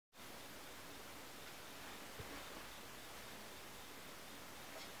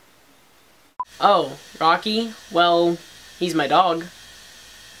Oh, Rocky? Well, he's my dog.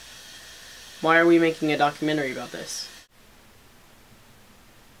 Why are we making a documentary about this?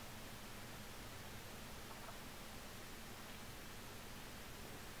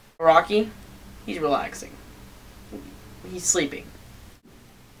 Rocky? He's relaxing. He's sleeping.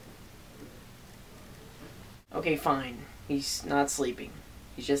 Okay, fine. He's not sleeping.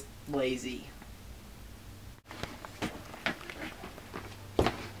 He's just lazy.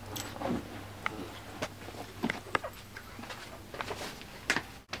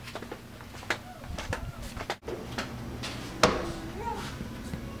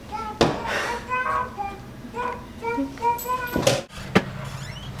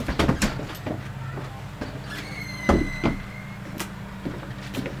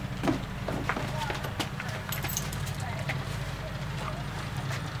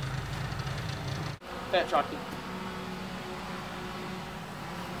 Fetch, Rocky.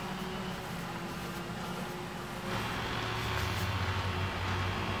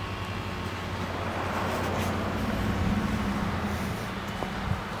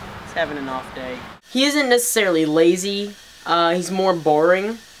 He's having an off day. He isn't necessarily lazy. He's more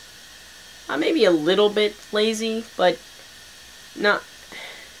boring. Maybe a little bit lazy, but not.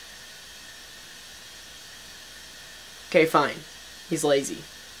 Okay, fine. He's lazy.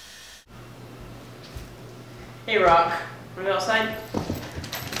 Hey, Rock. Wanna go outside?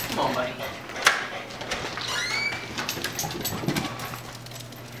 Come on, buddy.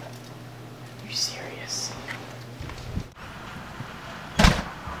 Are you serious?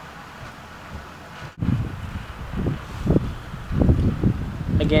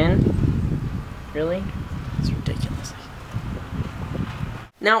 Again? Really? It's ridiculous.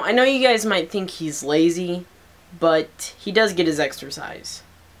 Now, I know you guys might think he's lazy, but he does get his exercise.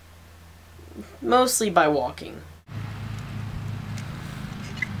 Mostly by walking.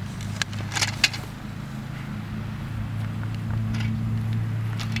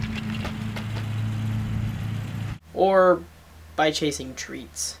 Or by chasing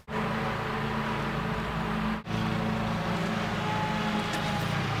treats.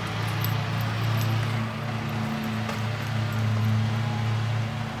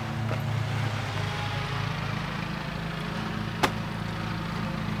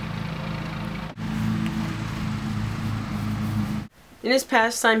 In his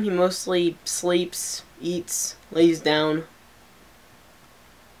pastime, he mostly sleeps, eats, lays down.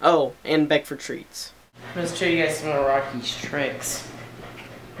 Oh, and beg for treats. I'm going to show you guys some of Rocky's tricks.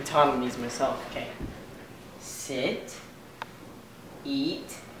 I taught him these myself. Okay. Sit.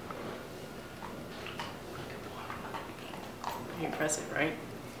 Eat. Pretty impressive, right?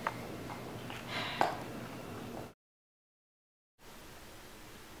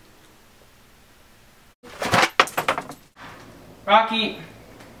 Rocky!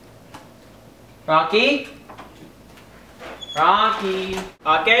 Rocky? Rocky?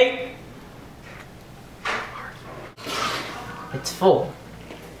 Okay? It's full.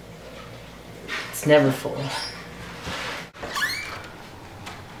 It's never full.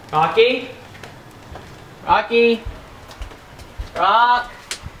 Rocky? Rocky? Rock?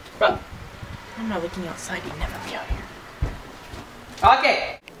 I'm not looking outside, you'd never be out here.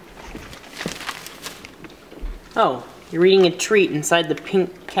 Rocky! Oh. You're eating a treat inside the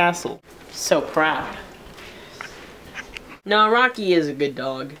pink castle. So proud. No, Rocky is a good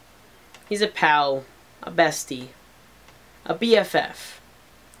dog. He's a pal, a bestie, a BFF.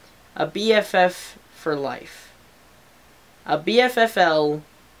 A BFF for life. A BFFL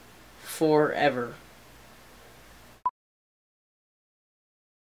forever.